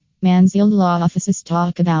Mansfield Law Offices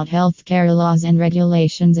talk about healthcare laws and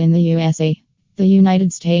regulations in the USA. The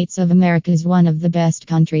United States of America is one of the best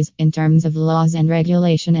countries in terms of laws and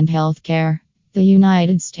regulation and healthcare. The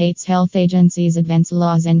United States Health Agency's advanced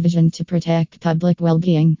laws and vision to protect public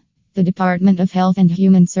well-being. The Department of Health and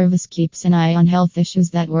Human Service keeps an eye on health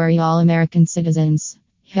issues that worry all American citizens.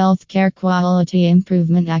 Healthcare Quality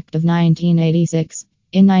Improvement Act of 1986.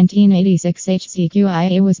 In 1986,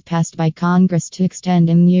 HCQIA was passed by Congress to extend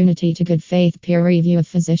immunity to good faith peer review of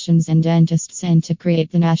physicians and dentists and to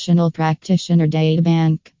create the National Practitioner Data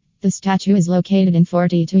Bank. The statute is located in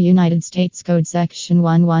 42 United States Code Section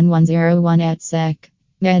 11101 at Sec.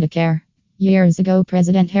 Medicare. Years ago,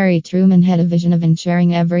 President Harry Truman had a vision of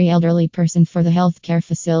ensuring every elderly person for the healthcare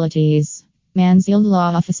facilities. Mansfield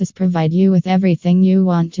Law Offices provide you with everything you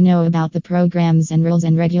want to know about the programs and rules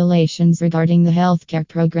and regulations regarding the healthcare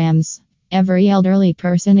programs. Every elderly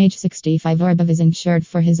person age 65 or above is insured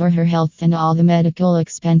for his or her health and all the medical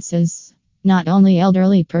expenses. Not only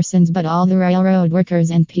elderly persons but all the railroad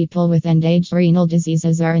workers and people with end-stage renal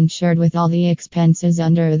diseases are insured with all the expenses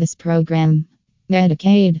under this program.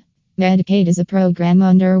 Medicaid. Medicaid is a program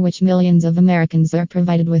under which millions of Americans are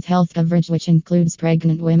provided with health coverage, which includes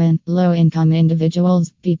pregnant women, low-income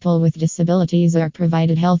individuals, people with disabilities are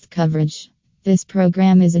provided health coverage. This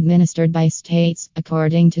program is administered by states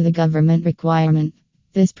according to the government requirement.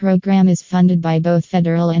 This program is funded by both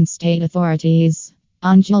federal and state authorities.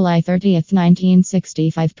 On July 30,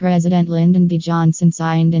 1965, President Lyndon B. Johnson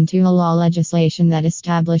signed into law legislation that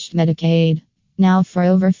established Medicaid. Now, for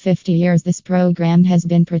over 50 years, this program has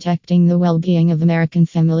been protecting the well-being of American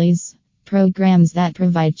families. Programs that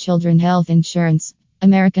provide children health insurance.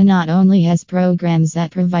 America not only has programs that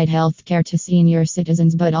provide health care to senior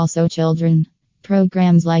citizens but also children.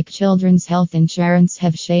 Programs like Children's Health Insurance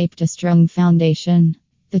have shaped a strong foundation.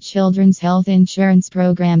 The Children's Health Insurance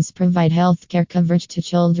programs provide health care coverage to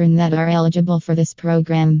children that are eligible for this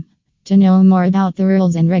program. To know more about the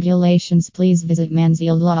rules and regulations, please visit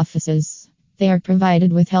Mansfield Law Offices. They are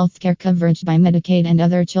provided with healthcare coverage by Medicaid and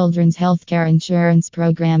other children's healthcare insurance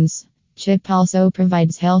programs. CHIP also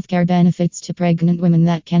provides healthcare benefits to pregnant women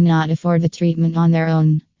that cannot afford the treatment on their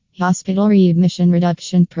own. Hospital Readmission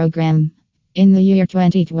Reduction Program. In the year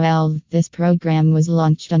 2012, this program was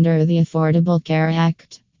launched under the Affordable Care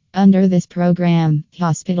Act. Under this program,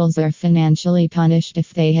 hospitals are financially punished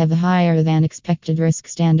if they have a higher than expected risk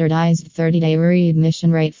standardized 30-day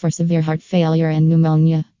readmission rate for severe heart failure and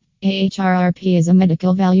pneumonia. AHRRP is a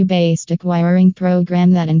medical value-based acquiring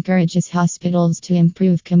program that encourages hospitals to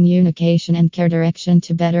improve communication and care direction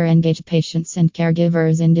to better engage patients and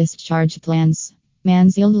caregivers in discharge plans.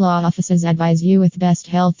 Mansfield Law Offices advise you with best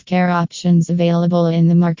health care options available in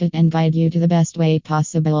the market and guide you to the best way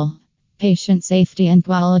possible. Patient Safety and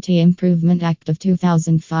Quality Improvement Act of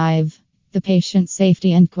 2005. The Patient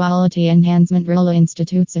Safety and Quality Enhancement Rule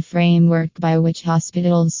institutes a framework by which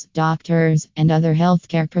hospitals, doctors, and other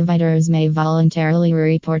healthcare providers may voluntarily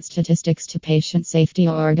report statistics to patient safety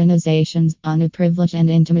organizations on a privileged and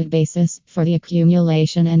intimate basis for the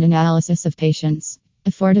accumulation and analysis of patients.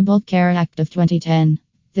 Affordable Care Act of 2010.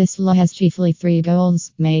 This law has chiefly three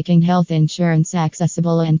goals: making health insurance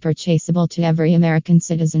accessible and purchasable to every American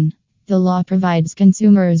citizen. The law provides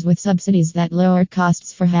consumers with subsidies that lower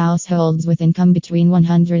costs for households with income between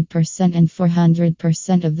 100% and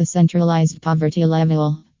 400% of the centralized poverty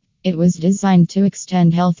level. It was designed to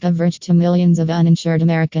extend health coverage to millions of uninsured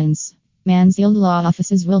Americans. Mansfield Law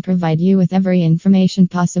Offices will provide you with every information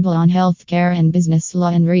possible on health care and business law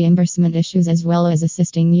and reimbursement issues, as well as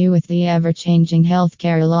assisting you with the ever-changing health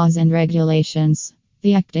care laws and regulations.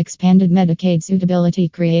 The Act expanded Medicaid suitability,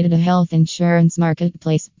 created a health insurance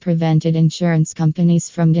marketplace, prevented insurance companies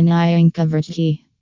from denying coverage.